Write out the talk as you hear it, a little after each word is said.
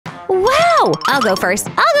Wow! I'll go first.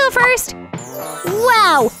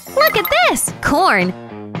 Wow! Look at this! Corn!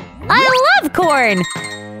 I love corn!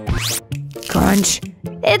 Crunch!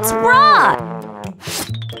 It's raw!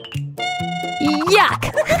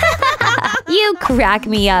 Yuck! You crack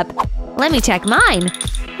me up. Let me check mine.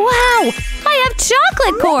 Wow! I have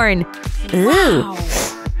chocolate corn! Ooh!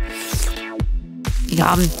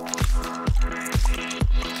 Yum!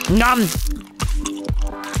 Nom!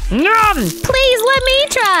 Nom! Please let me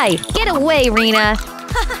try! Get away, Rena!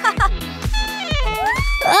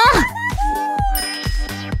 Ugh.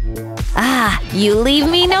 Ah, you leave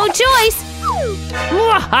me no choice!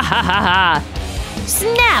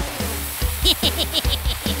 Snap!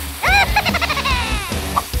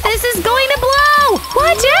 This is going to blow!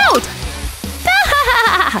 Watch out!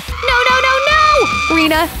 No, no, no, no!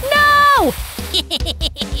 Rena, no!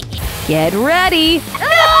 Get ready!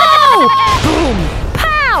 No! Boom!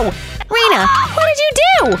 Pow! Rena, what did you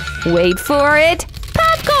do? Wait for it!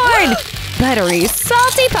 Popcorn! Buttery,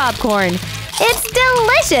 salty popcorn! It's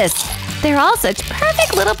delicious! They're all such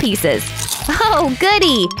perfect little pieces. Oh,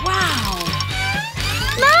 goody! Wow!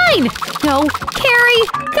 Mine! No, Carrie!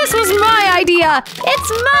 This was my idea!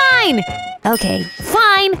 It's mine! Okay,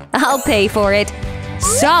 fine. I'll pay for it.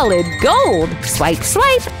 Solid gold! Swipe,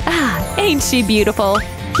 swipe! Ah, ain't she beautiful?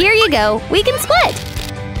 Here you go. We can split!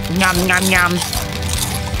 Nom, nom, nom.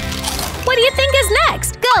 What do you think is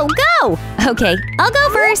next? Go, go! Okay, I'll go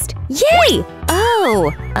first. Yay!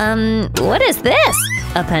 Oh, what is this?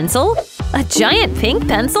 A pencil? A giant pink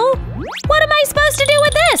pencil? What am I supposed to do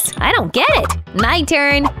with this? I don't get it. My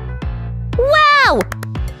turn. Wow!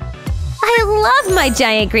 I love my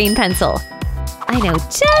giant green pencil. I know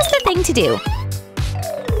just the thing to do.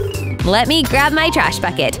 Let me grab my trash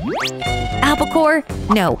bucket. Apple core?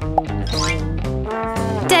 No.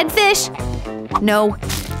 Dead fish? No.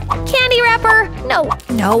 Candy wrapper? No,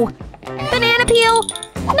 no. Banana peel?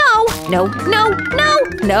 No, no, no, no,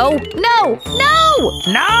 no, no, no,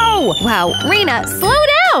 no! Wow, Rena, slow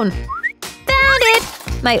down! Found it!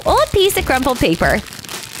 My old piece of crumpled paper.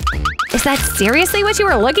 Is that seriously what you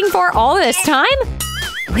were looking for all this time?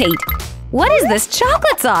 Wait, what is this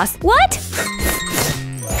chocolate sauce? What?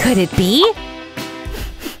 Could it be?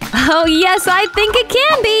 Oh yes, I think it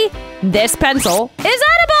can be! This pencil is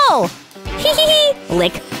edible! Hee hee hee!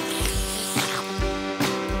 Lick.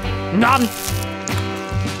 Nom!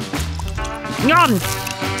 Nom!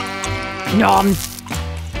 Nom!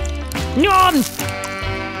 Nom!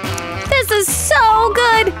 This is so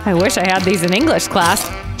good! I wish I had these in English class.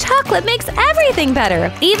 Chocolate makes everything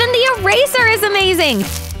better. Even the eraser is amazing.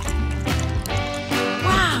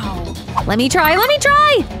 Wow! Let me try, let me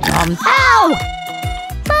try! Ow!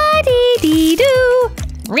 Ba-dee-dee-doo!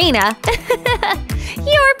 Rena,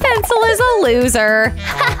 your pencil is a loser.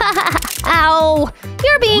 Ow!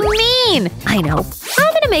 You're being mean! I know.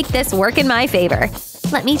 I'm gonna make this work in my favor.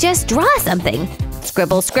 Let me just draw something.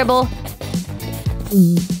 Scribble, scribble.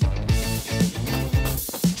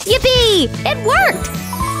 Yippee! It worked!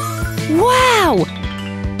 Wow!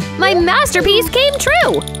 My masterpiece came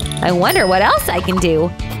true! I wonder what else I can do.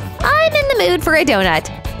 I'm in the mood for a donut.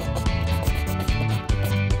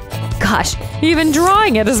 Gosh, even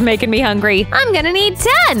drawing it is making me hungry. I'm gonna need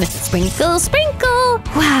 10! Sprinkle, sprinkle!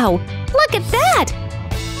 Wow, look at that!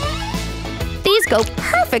 These go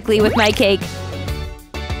perfectly with my cake.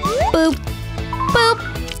 Boop, boop,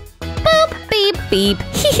 boop, beep, beep.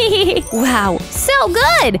 Wow, so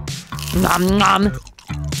good! Nom nom.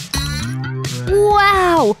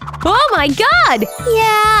 Wow! Oh my god!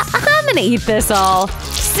 Yeah, I'm gonna eat this all.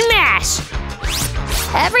 Smash!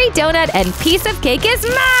 Every donut and piece of cake is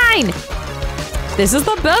mine! This is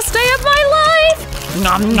the best day of my life!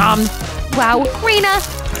 Nom nom. Wow, Rena,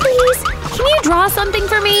 please, can you draw something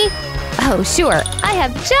for me? Oh, sure, I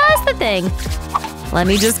have just the thing. Let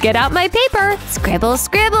me just get out my paper. Scribble,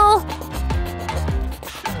 scribble.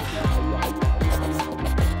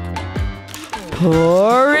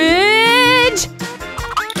 Porridge!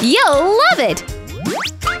 You'll love it!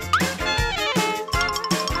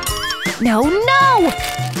 No, no!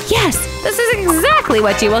 Yes, this is exactly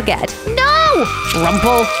what you will get. No!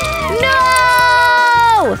 Rumple!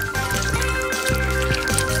 No!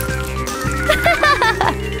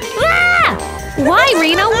 Ah! Why,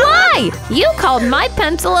 Rena, why? You called my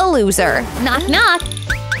pencil a loser. Knock, knock.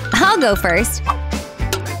 I'll go first.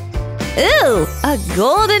 Ooh, a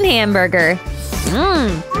golden hamburger.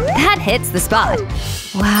 Mmm, that hits the spot.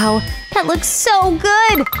 Wow, that looks so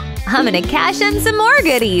good. I'm gonna cash in some more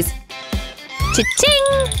goodies. Cha-ching!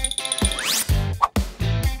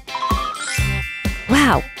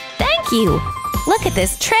 Wow, thank you. Look at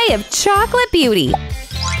this tray of chocolate beauty.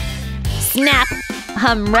 Snap!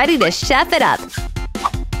 I'm ready to chef it up.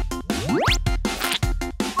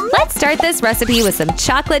 Let's start this recipe with some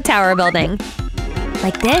chocolate tower building.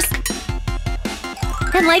 Like this.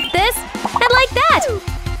 And like this. And like that.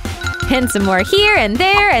 And some more here and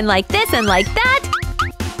there and like this and like that.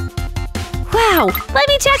 Wow, let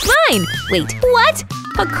me check mine. Wait, what?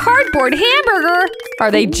 A cardboard hamburger? Are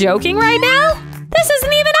they joking right now? This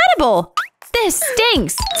isn't even edible. This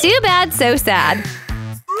stinks. Too bad, so sad.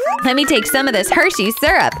 Let me take some of this Hershey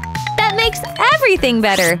syrup. That makes everything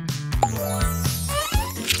better.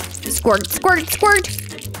 Squirt, squirt, squirt.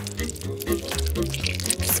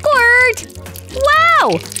 Squirt!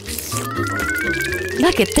 Wow!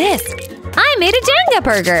 Look at this. I made a Jenga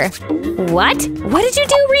burger. What? What did you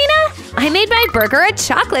do, Rena? I made my burger a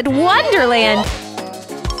chocolate wonderland.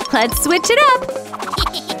 Let's switch it up.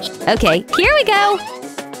 Okay, here we go.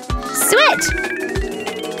 Switch!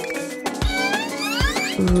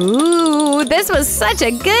 Ooh, this was such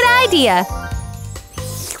a good idea.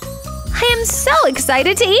 I am so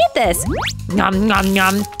excited to eat this. Nom, nom,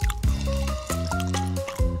 nom.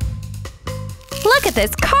 Look at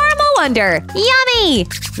this caramel wonder. Yummy!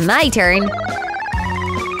 My turn.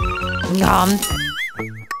 Nom.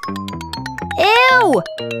 Ew!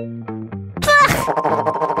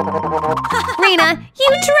 Rena, you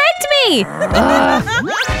tricked me!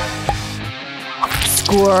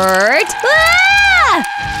 Squirt! Ah!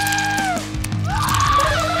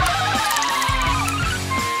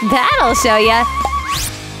 That'll show ya.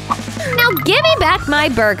 Now give me back my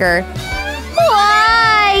burger.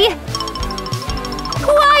 Why?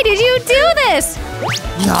 Why did you do this?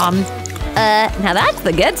 Nom. Now that's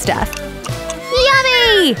the good stuff.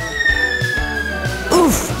 Yummy!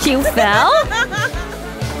 Oof, you fell?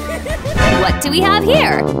 What do we have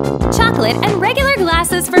here? Chocolate and regular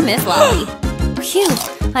glasses for Miss Lolly. Phew,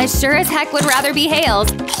 I sure as heck would rather be Hales.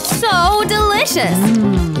 So delicious!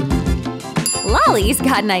 Lolly's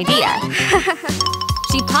got an idea.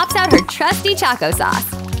 She pops out her trusty Choco sauce.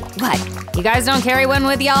 What, you guys don't carry one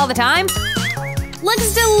with you all the time?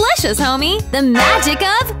 Looks delicious, homie! The magic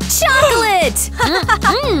of chocolate!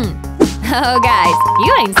 Oh, guys,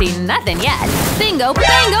 you ain't seen nothing yet. Bingo,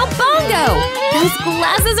 bango, bongo! Those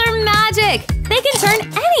glasses are magic! They can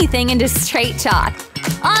turn anything into straight chalk.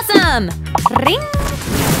 Awesome! Ring!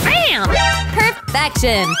 Bam!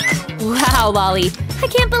 Perfection! Wow, Lolly, I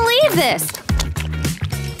can't believe this!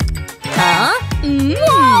 Huh?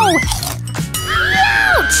 Whoa!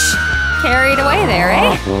 Ouch! Carried away there,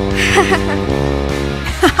 eh?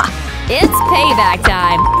 It's payback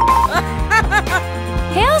time!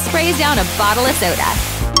 Hale sprays down a bottle of soda.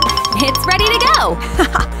 It's ready to go!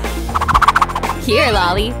 Here,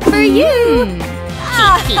 Lolly, for you!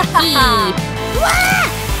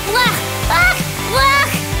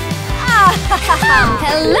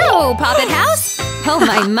 Hello, Poppet House! Oh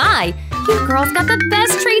my! You girls got the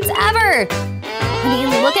best treats ever! I mean,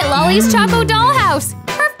 look at Lolly's Choco Dollhouse!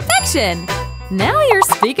 Perfection! Now you're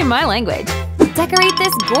speaking my language. Decorate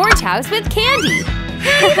this gorge house with candy!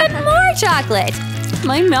 Even more chocolate!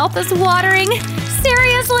 My mouth is watering!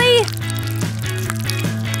 Seriously?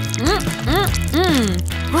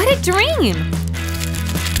 What a dream!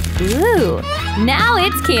 Ooh, now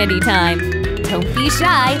it's candy time! Don't be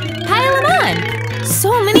shy, pile them on!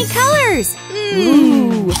 So many colors!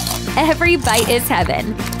 Ooh, every bite is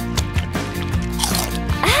heaven!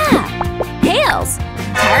 Ah, Hales!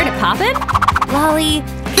 Tired of poppin'? Lolly,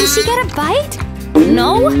 can she get a bite?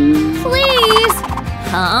 No? Please!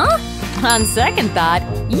 Huh? On second thought,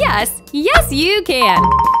 yes, you can!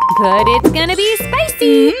 But it's gonna be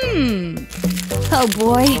spicy! Oh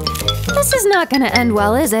boy, this is not gonna end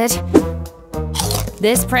well, is it?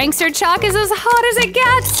 This prankster chalk is as hot as it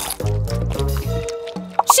gets!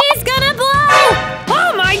 She's gonna blow!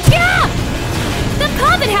 Oh my god! The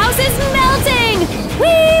Poppet House is melting!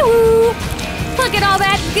 Wee-woo! Look at all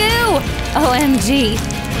that goo! OMG!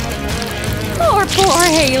 Poor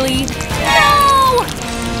Haley! No!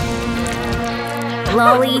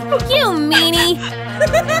 Lolly, you meanie!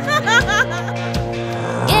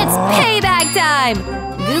 It's payback time!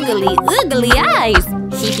 Googly oogly eyes!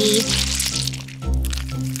 Hee.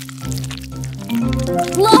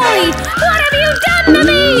 Lolly, what have you done to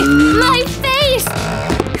me? My face!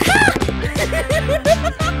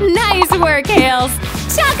 Nice work, Hales!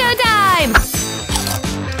 Choco time!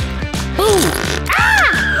 Ooh!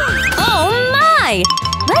 Ah! Oh my!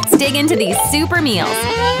 Let's dig into these super meals.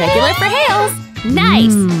 Regular for Hales.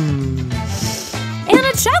 Nice! And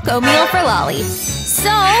a Choco meal for Lolly. So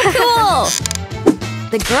cool!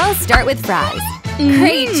 The girls start with fries.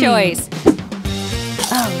 Great choice.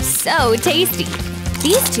 Oh, so tasty.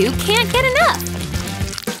 These two can't get enough.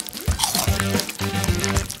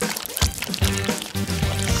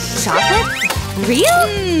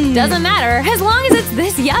 Real? Doesn't matter as long as it's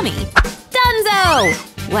this yummy. Dunzo!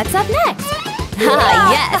 What's up next?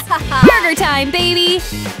 Ah, yes! Burger time, baby!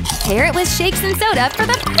 Pair it with shakes and soda for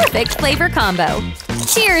the perfect flavor combo.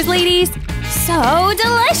 Cheers, ladies! So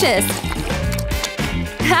delicious!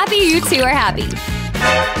 Happy you two are happy.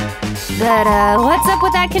 But, what's up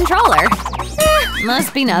with that controller?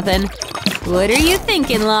 Must be nothing. What are you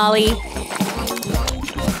thinking, Lolly?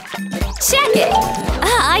 Check it!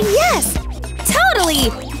 Ah, yes!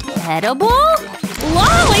 Totally! Edible?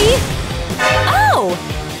 Lolly? Oh!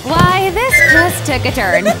 Why, this just took a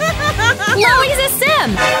turn. Lolly's a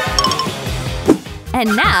sim!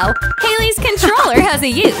 And now, Haley's controller has a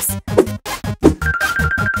use.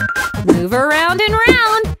 Move around and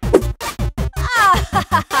round. Ah!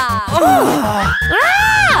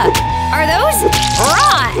 Are those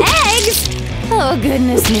raw eggs? Oh,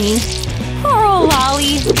 goodness me. Poor old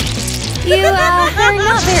Lolly. You, are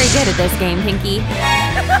not very good at this game, Pinky.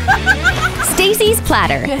 Stacy's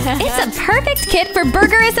platter. It's a perfect kit for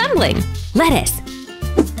burger assembling. Lettuce.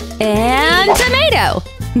 And tomato.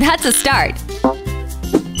 That's a start.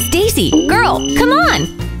 Stacy, girl, come on.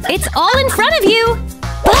 It's all in front of you.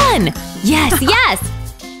 Bun. Yes, yes.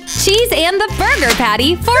 Cheese and the burger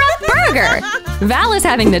patty for a burger. Val is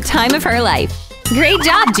having the time of her life. Great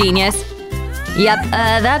job, genius. Yep,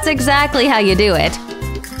 that's exactly how you do it.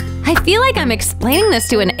 I feel like I'm explaining this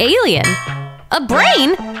to an alien. A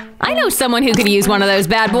brain? I know someone who could use one of those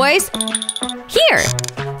bad boys. Here.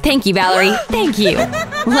 Thank you, Valerie. Thank you.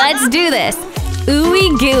 Let's do this.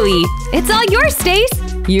 Ooey gooey. It's all yours, Stace.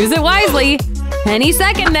 Use it wisely. Any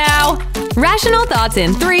second now. Rational thoughts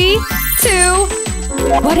in 3, 2…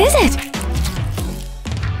 What is it?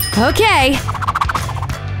 Okay.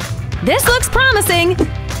 This looks promising.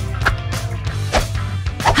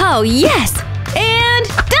 Oh, yes! And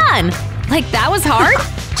done! Like that was hard?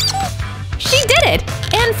 She did it!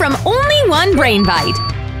 And from only one brain bite.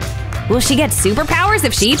 Will she get superpowers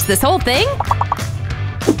if she eats this whole thing?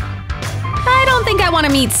 I don't think I want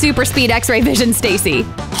to meet super speed X-ray vision Stacy.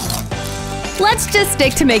 Let's just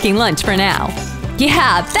stick to making lunch for now.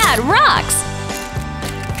 Yeah, that rocks!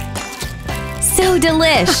 So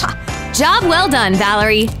delish! Job well done,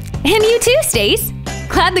 Valerie. And you too, Stace.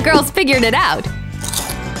 Glad the girls figured it out.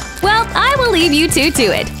 Well, I will leave you two to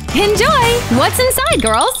it. Enjoy! What's inside,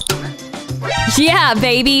 girls? Yeah,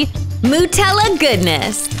 baby! Nutella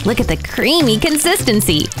goodness! Look at the creamy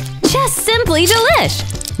consistency! Just simply delish!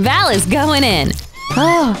 Val is going in.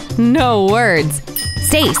 Oh, no words.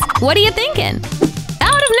 Stace, what are you thinking?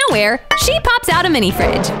 Out of nowhere, she pops out a mini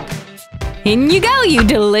fridge. In you go, you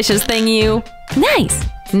delicious thing, you! Nice!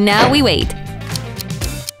 Now we wait.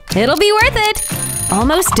 It'll be worth it!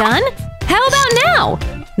 Almost done? How about now?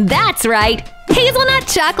 That's right! Hazelnut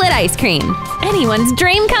chocolate ice cream! Anyone's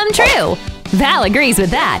dream come true! Val agrees with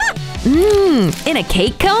that! Mmm, in a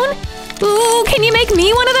cake cone? Ooh, can you make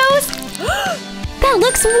me one of those? That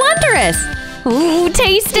looks wondrous! Ooh,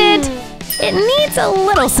 taste it! It needs a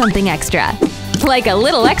little something extra. Like a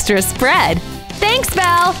little extra spread. Thanks,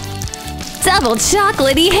 Val! Double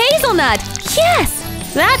chocolatey hazelnut!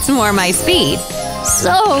 Yes! That's more my speed.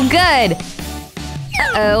 So good!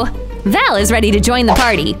 Uh-oh. Val is ready to join the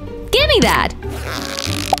party. Gimme that!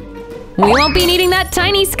 We won't be needing that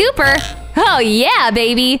tiny scooper. Oh yeah,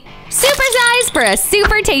 baby! Supersize for a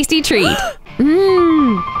super tasty treat.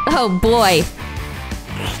 Mmm. Oh boy.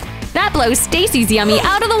 That blows Stacy's yummy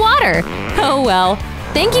out of the water. Oh well.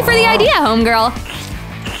 Thank you for the idea, homegirl.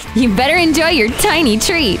 You better enjoy your tiny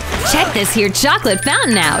treat. Check this here chocolate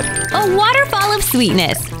fountain out. A waterfall of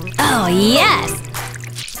sweetness. Oh yes!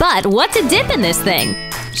 But what to dip in this thing?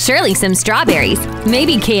 Surely some strawberries.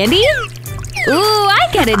 Maybe candy? Ooh, I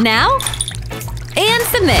get it now! And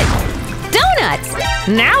submit. Donuts!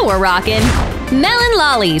 Now we're rockin'. Melon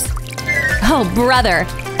lollies. Oh, brother.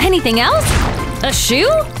 Anything else? A shoe?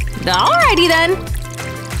 Alrighty then.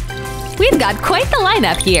 We've got quite the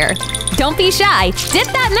lineup here. Don't be shy. Dip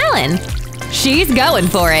that melon. She's going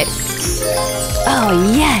for it.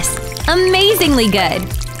 Oh, yes. Amazingly good.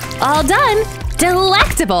 All done.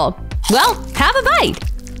 Delectable. Well, have a bite.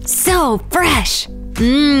 So fresh.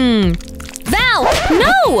 Mmm. Val,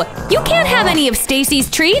 no! You can't have any of Stacy's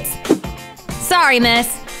treats. Sorry,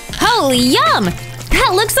 miss. Holy yum!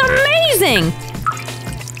 That looks amazing!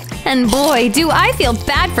 And boy, do I feel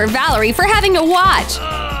bad for Valerie for having to watch.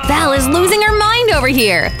 Val is losing her mind over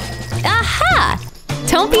here. Aha!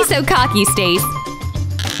 Don't be so cocky, Stace.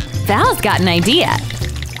 Val's got an idea.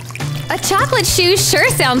 A chocolate shoe sure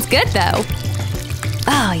sounds good, though.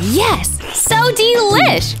 Oh, yes! So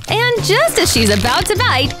delish! And just as she's about to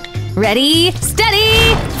bite… Ready,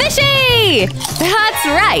 steady, fishy! Yay! That's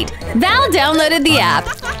right! Val downloaded the app.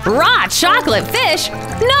 Raw chocolate fish?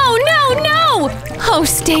 No, no, no! Oh,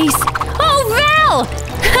 Stace! Oh, Val!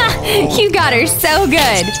 Ha! You got her so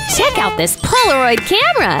good! Check out this Polaroid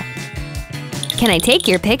camera! Can I take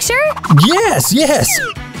your picture? Yes, yes!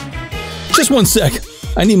 Just one sec.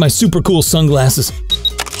 I need my super cool sunglasses.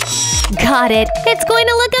 Got it! It's going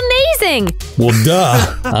to look amazing! Well,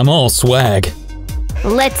 duh. I'm all swag.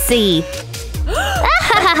 Let's see.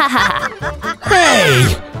 Hey!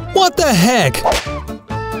 What the heck?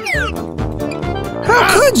 How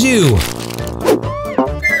could you?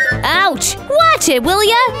 Ouch! Watch it, will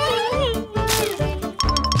ya?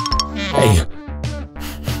 Hey.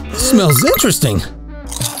 Smells interesting.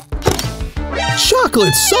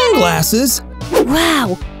 Chocolate sunglasses?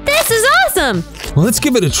 Wow! This is awesome! Well, let's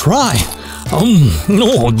give it a try.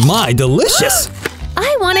 Oh my, delicious!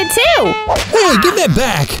 I want it too! Hey, give that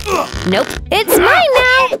back! Nope, it's mine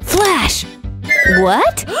now! Flash!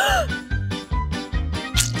 What?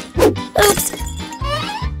 Oops!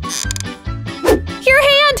 Your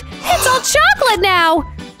hand! It's all chocolate now!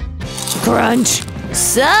 Crunch!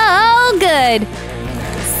 So good!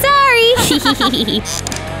 Sorry!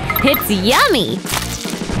 It's yummy!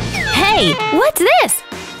 Hey, what's this?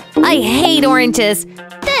 I hate oranges!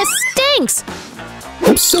 This stinks!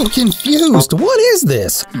 I'm so confused. What is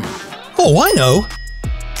this? Oh, I know.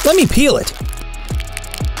 Let me peel it.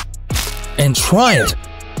 And try it.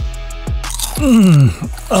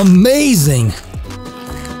 Amazing.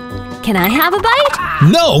 Can I have a bite?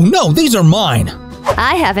 No, these are mine.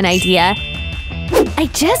 I have an idea. I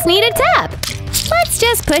just need a tap. Let's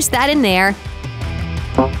just push that in there.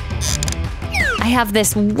 I have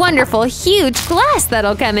this wonderful, huge glass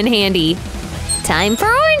that'll come in handy. Time for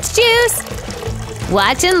orange juice.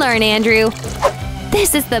 Watch and learn, Andrew.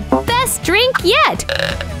 This is the best drink yet.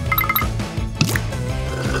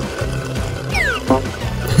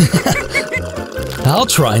 I'll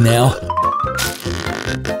try now.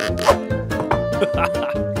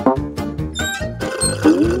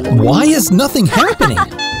 Why is nothing happening?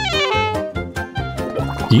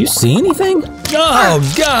 Do you see anything? Oh,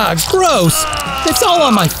 God, gross! It's all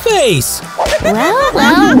on my face! Well.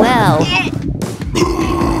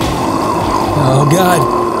 Oh, God.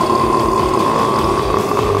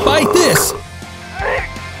 Bite this!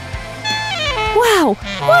 Wow,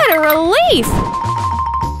 what a relief!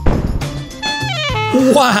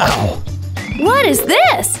 Wow! What is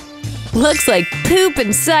this? Looks like poop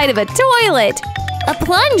inside of a toilet. A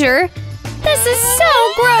plunger? This is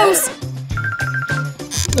so gross!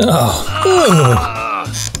 Oh.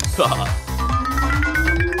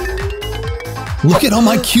 Look at all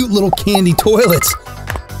my cute little candy toilets!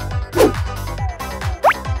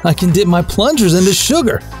 I can dip my plungers into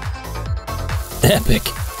sugar! Epic!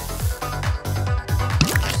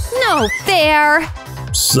 No fair!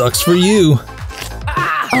 Sucks for you!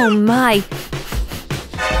 Oh my!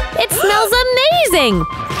 It smells amazing!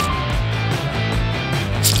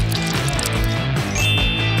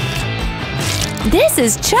 This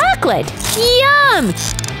is chocolate! Yum!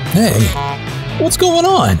 Hey, what's going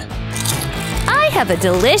on? I have a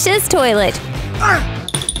delicious toilet.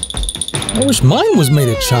 I wish mine was made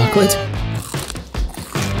of chocolate.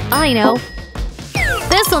 I know.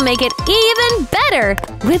 This will make it even better!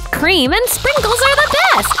 Whipped cream and sprinkles are the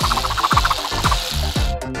best!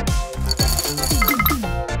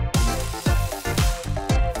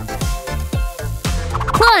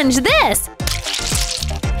 Plunge this!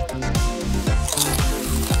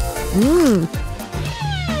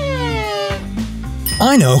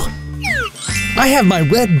 I know. I have my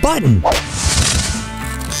red button.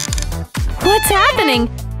 What's happening?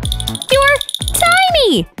 You're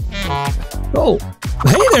tiny! Oh,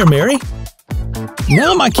 hey there, Mary.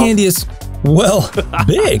 Now my candy is, well,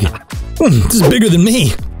 big. This is bigger than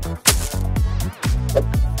me.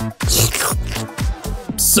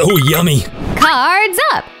 So yummy. Cards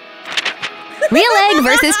up! Real egg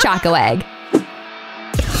versus Choco Egg.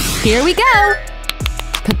 Here we go!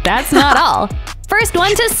 But that's not all. First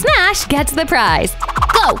one to smash gets the prize.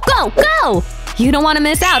 Go, go, go! You don't want to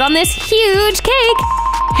miss out on this huge cake!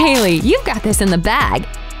 Haley, you've got this in the bag.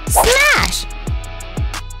 Smash!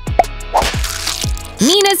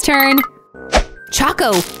 Nina's turn.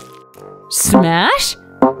 Choco. Smash?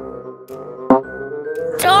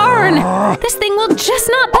 Darn! This thing will just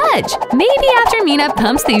not budge. Maybe after Mina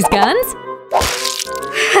pumps these guns?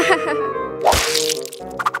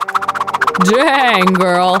 Dang,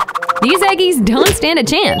 girl. These eggies don't stand a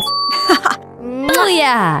chance.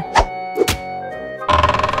 Booyah!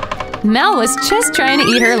 Mel was just trying to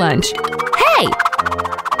eat her lunch. Hey!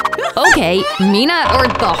 Okay, Mina or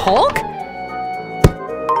the Hulk?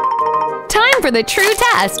 time for the true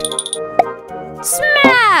test.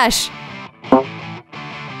 Smash!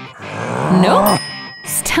 Nope.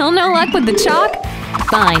 Still no luck with the chalk?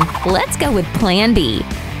 Fine, let's go with plan B.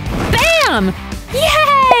 Bam!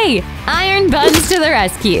 Yay! Iron buns to the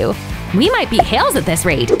rescue. We might beat Hales at this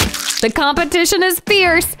rate. The competition is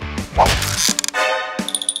fierce.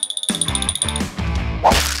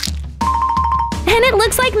 And it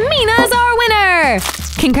looks like Mina's our winner!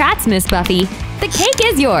 Congrats, Miss Buffy. The cake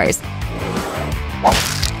is yours.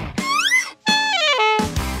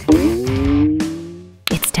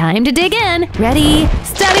 It's time to dig in. Ready,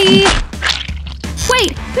 steady.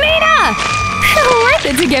 Wait, Mina! Worth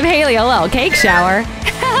it to give Haley a little cake shower.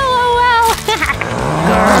 LOL.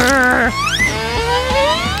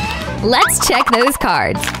 Let's check those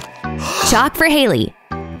cards. Chalk for Haley.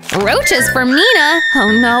 Roaches for Mina.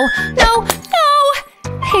 Oh no, no,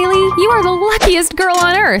 no! Haley, you are the luckiest girl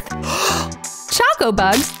on earth. Choco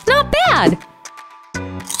bugs, not bad.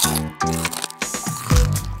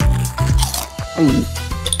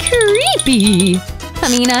 Creepy.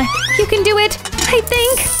 Amina, you can do it, I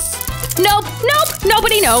think. Nope, nope,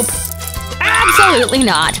 nobody nope. Absolutely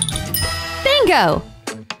not. Bingo.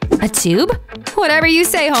 A tube? Whatever you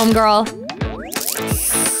say, homegirl.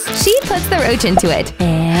 She puts the roach into it.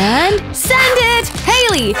 And send it!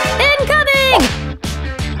 Haley, incoming!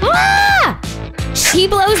 Ah! She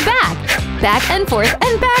blows back. Back and forth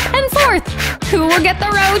and back and forth. Who will get the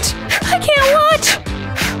roach? I can't watch.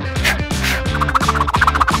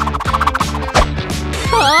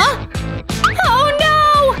 Huh? Oh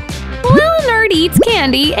no! Little nerd eats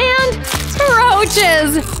candy and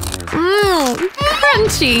roaches.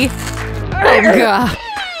 Crunchy. Oh god.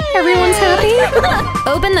 Everyone's happy?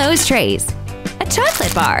 Open those trays. A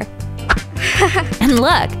chocolate bar. And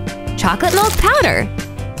look, chocolate milk powder.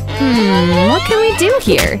 What can we do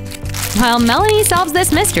here? While Melanie solves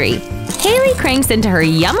this mystery, Haley cranks into her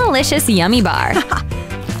yummalicious yummy bar.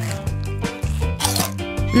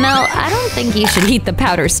 Mel, I don't think you should eat the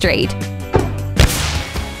powder straight.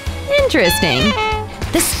 Interesting.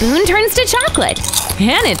 The spoon turns to chocolate,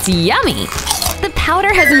 and it's yummy. The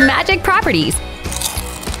powder has magic properties.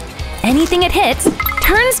 Anything it hits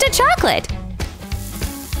turns to chocolate.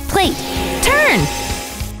 Plate, turn!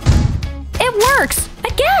 It works!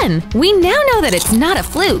 Again! We now know that it's not a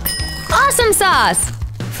fluke. Awesome sauce!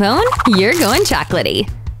 Phone, you're going chocolatey.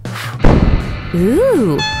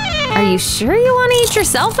 Ooh, are you sure you want to eat your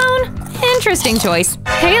cell phone? Interesting choice.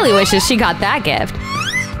 Haley wishes she got that gift.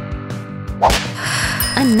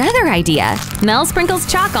 Another idea. Mel sprinkles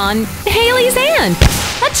chalk on Haley's hand.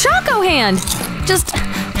 A choco hand! Just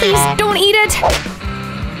please don't eat it.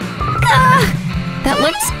 That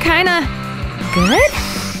looks kinda good?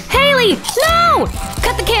 Haley, no!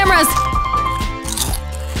 Cut the cameras!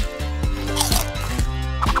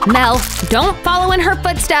 Mel, don't follow in her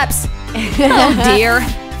footsteps. Oh dear.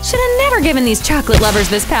 Should have never given these chocolate lovers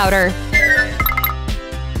this powder.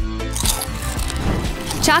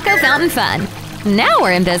 Choco fountain fun. Now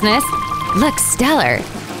we're in business. Looks stellar.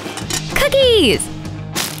 Cookies!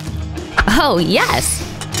 Oh, yes.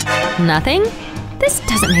 Nothing? This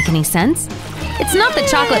doesn't make any sense. It's not the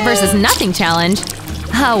chocolate versus nothing challenge.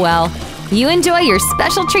 Oh well. You enjoy your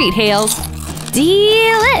special treat, Hales.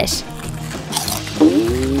 Delish!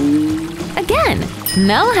 Again,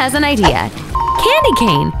 Mel has an idea. Candy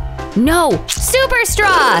cane! No, super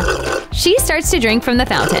straw! She starts to drink from the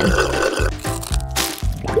fountain.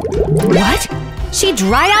 What? She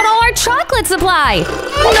dried out all our chocolate supply!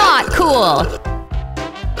 Not cool!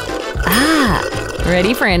 Ah,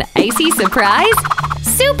 ready for an icy surprise?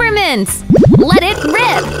 Super mints! Let it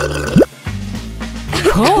rip!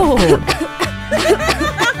 Oh!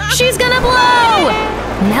 She's gonna blow!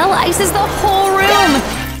 Mel ices the whole room!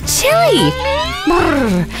 Chilly!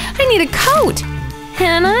 Brr, I need a coat!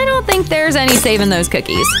 And I don't think there's any saving those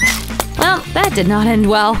cookies. Well, that did not end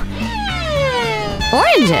well.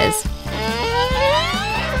 Oranges!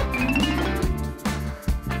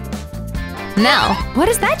 Mel, what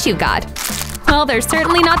is that you got? Well, they're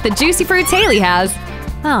certainly not the juicy fruits Haley has.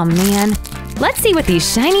 Oh man, let's see what these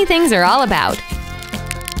shiny things are all about.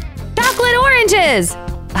 Chocolate oranges!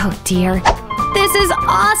 Oh dear, this is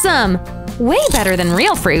awesome! Way better than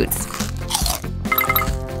real fruits.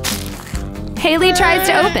 Haley tries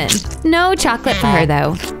to open. No chocolate for her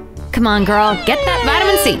though. Come on girl, get that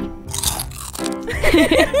vitamin C.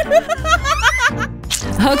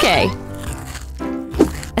 Okay.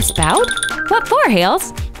 A spout? What for,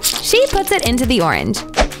 Hales? She puts it into the orange.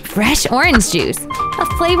 Fresh orange juice. A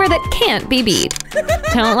flavor that can't be beat.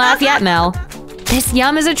 Don't laugh yet, Mel. This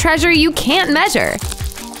yum is a treasure you can't measure.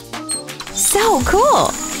 So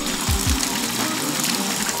cool!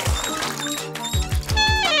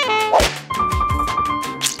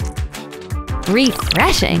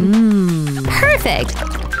 Refreshing. Perfect.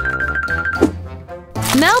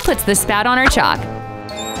 Mel puts the spout on her chalk.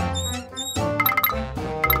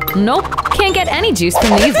 Nope, can't get any juice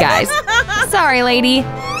from these guys. Sorry, lady.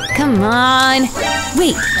 Come on.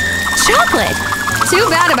 Wait, chocolate! Too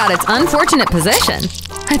bad about its unfortunate position.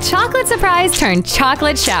 A chocolate surprise turned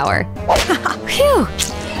chocolate shower. Phew,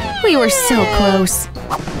 we were so close.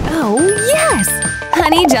 Oh, yes!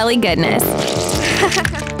 Honey jelly goodness.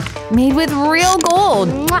 Made with real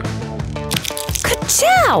gold.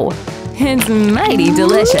 Ka-chow! It's mighty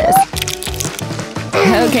delicious.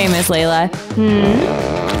 Okay, Miss Layla.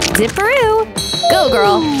 Dipperoo! Go,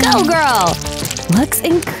 girl! Go, girl! Looks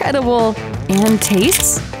incredible. And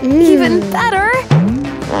tastes even better.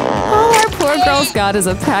 All our poor girl's got is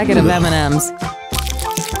a packet of M&Ms.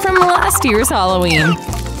 From last year's Halloween.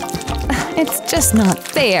 It's just not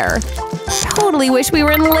fair. Totally wish we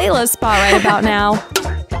were in Layla's spot right about now.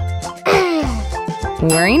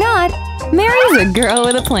 Worry not. Mary's a girl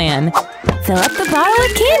with a plan. Fill up the bottle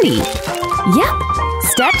with candy. Yep.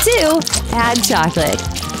 Step 2, add chocolate.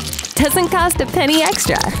 Doesn't cost a penny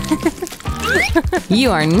extra. You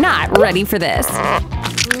are not ready for this.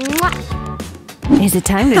 Is it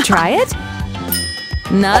time to try it?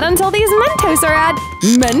 Not until these Mentos are added.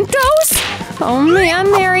 Mentos? Oh man,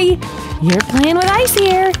 Mary. You're playing with ice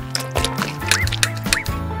here.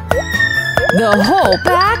 The whole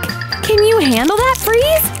pack? Can you handle that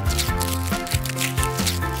freeze?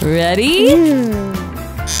 Ready?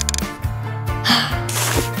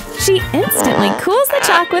 She instantly cools the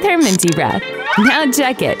chalk with her minty breath. Now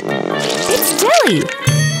check it. It's jelly!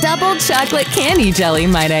 Double chocolate candy jelly,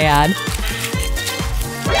 might I add.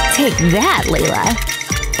 Take that, Layla.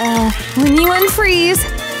 When you unfreeze.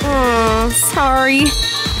 Sorry.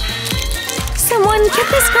 Someone get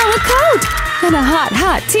this girl a coat! And a hot,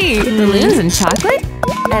 hot tea. Balloons and chocolate?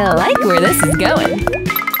 I like where this is going.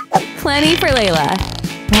 Plenty for Layla.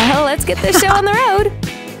 Well, let's get this show on the road.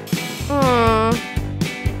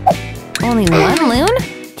 Only one loon?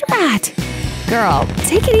 Drat! Girl,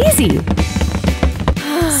 take it easy.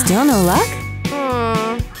 Still no luck?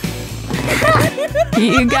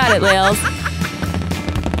 You got it, Lails.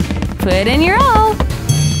 Put in your all.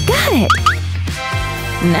 Got it.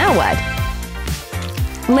 Now what?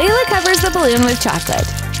 Layla covers the balloon with chocolate.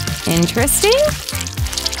 Interesting.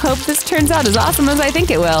 Hope this turns out as awesome as I think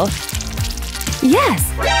it will. Yes!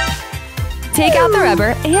 Take out the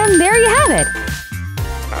rubber, and there you have it!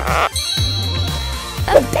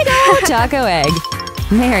 A big old choco egg!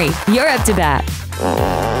 Mary, you're up to bat.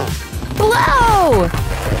 Blow!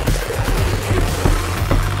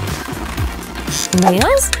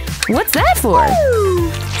 Nails? What's that for?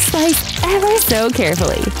 Slice ever so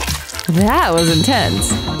carefully. That was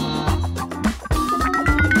intense.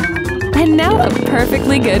 And now a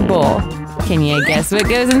perfectly good bowl. Can you guess what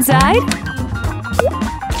goes inside?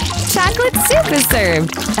 Chocolate soup is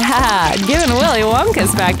served! Ah, giving Willy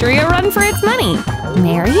Wonka's factory a run for its money!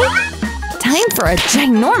 Mary? Time for a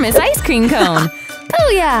ginormous ice cream cone!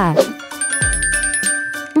 Booyah!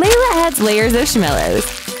 Layla adds layers of shmallows.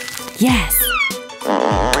 Yes!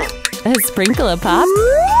 A sprinkle of pop?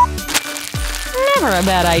 Never a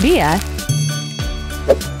bad idea.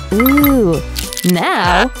 Ooh,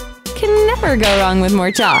 now can never go wrong with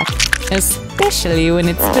more chalk, especially when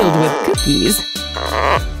it's filled with cookies.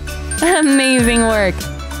 Amazing work!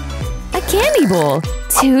 A candy bowl!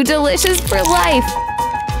 Too delicious for life!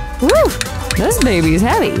 Woo! This baby's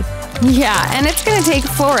heavy. Yeah, and it's gonna take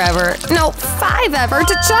forever, no, 5 ever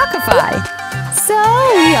to chalkify! So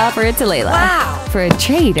we offer it to Layla. Wow! For a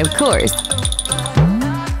trade, of course.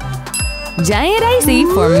 Giant icy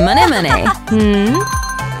for money money.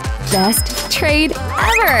 Best trade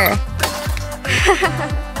ever!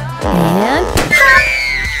 And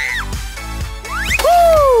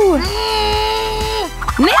woo!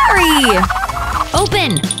 Mary!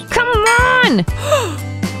 Open! Come on!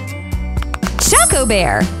 Choco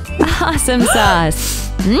Bear! Awesome sauce!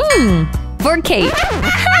 For Kate!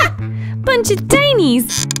 Bunch of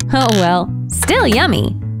tinies! Oh well, still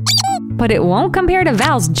yummy. But it won't compare to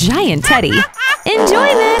Val's giant teddy.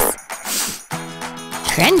 Enjoy this!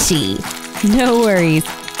 Crunchy! No worries,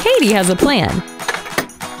 Katie has a plan.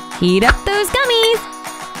 Heat up those gummies!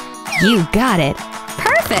 You got it!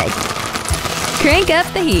 Perfect! Crank up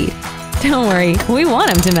the heat. Don't worry, we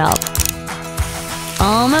want them to melt.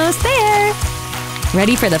 Almost there!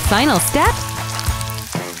 Ready for the final step?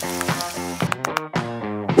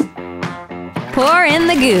 Pour in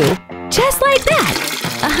the goo. Just like that!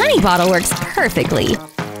 A honey bottle works perfectly.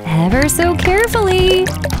 Ever so carefully.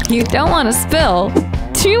 You don't want to spill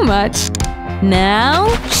too much. Now,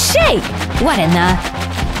 shake! What in the…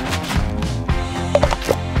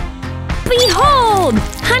 Behold!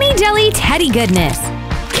 Honey jelly teddy goodness!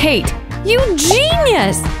 Kate, you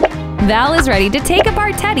genius! Val is ready to take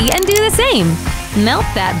apart Teddy and do the same. Melt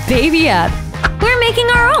that baby up. We're making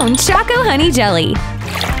our own Choco Honey Jelly.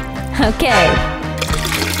 Okay.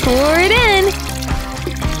 Pour it in.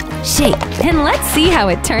 Shake, and let's see how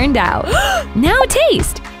it turned out. Now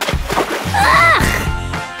taste. Ugh!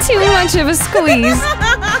 Too much of a squeeze.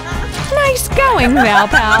 Nice going, Val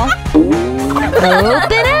Pal.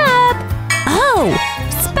 Open up! Oh,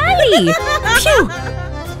 Spidey! Phew!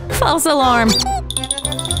 False alarm.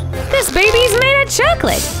 This baby's made of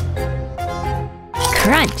chocolate.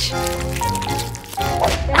 Crunch.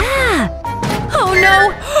 Ah! Oh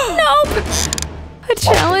no! Nope! A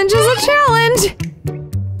challenge is a challenge!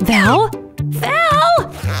 Val?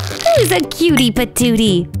 Val! Who's a cutie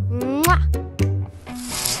patootie?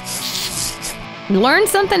 Learned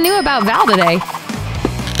something new about Val today.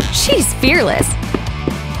 She's fearless.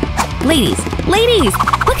 Ladies,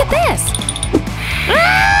 look at this!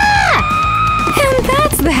 Ah! And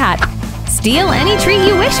that's that! Steal any treat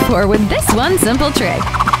you wish for with this one simple trick.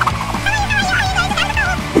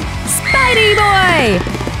 Spidey boy!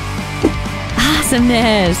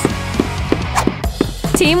 Awesomeness!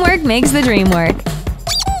 Teamwork makes the dream work.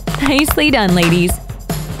 Nicely done, ladies.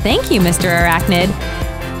 Thank you, Mr. Arachnid.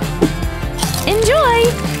 Enjoy!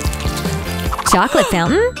 Chocolate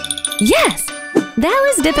fountain? Yes! Val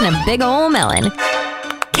is dipping a big ol' melon.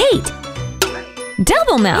 Kate!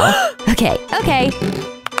 Double mel! Okay.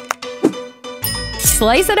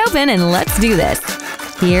 Slice it open and let's do this.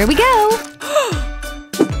 Here we go!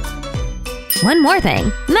 One more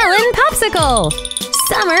thing. Melon popsicle!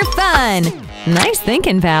 Summer fun! Nice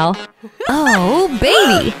thinking, Val. Oh,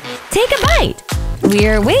 baby! Take a bite!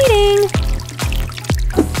 We're waiting!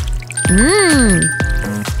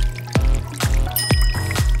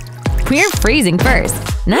 We're freezing first.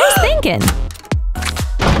 Nice thinking!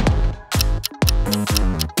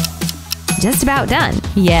 Just about done.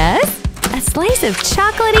 Yes? A slice of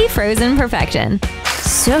chocolatey frozen perfection.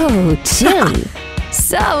 So chilly.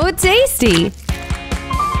 So tasty.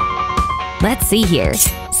 Let's see here.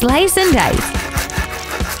 Slice and dice.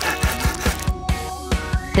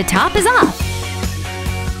 The top is off.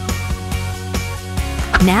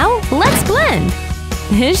 Now let's blend.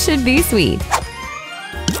 This should be sweet.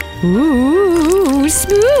 Ooh,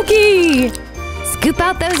 spooky! Scoop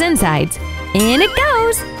out those insides. In it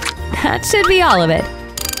goes. That should be all of it.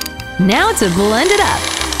 Now to blend it up.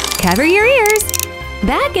 Cover your ears.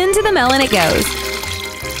 Back into the melon it goes.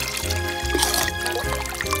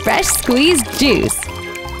 Fresh squeezed juice.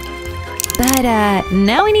 But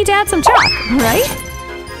now we need to add some chalk, right?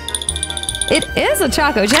 It is a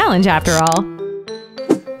Choco challenge after all.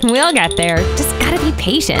 We'll get there. Just gotta be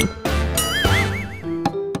patient.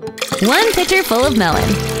 1 pitcher full of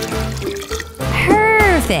melon.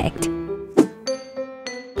 Perfect.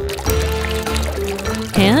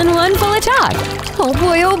 And 1 full of chalk. Oh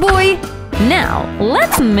boy, oh boy. Now,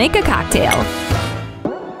 let's make a cocktail.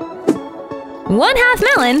 1/2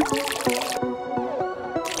 melon.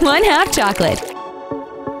 1/2 chocolate.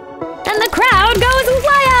 And the crowd goes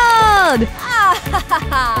wild!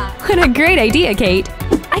 What a great idea, Kate.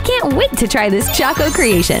 I can't wait to try this Choco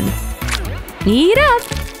creation. Eat up.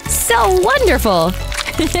 So wonderful.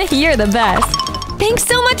 You're the best. Thanks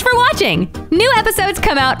so much for watching! New episodes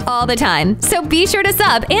come out all the time, so be sure to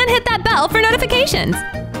sub and hit that bell for notifications.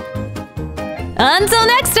 Until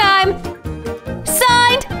next time!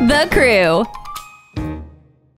 Signed, The Crew.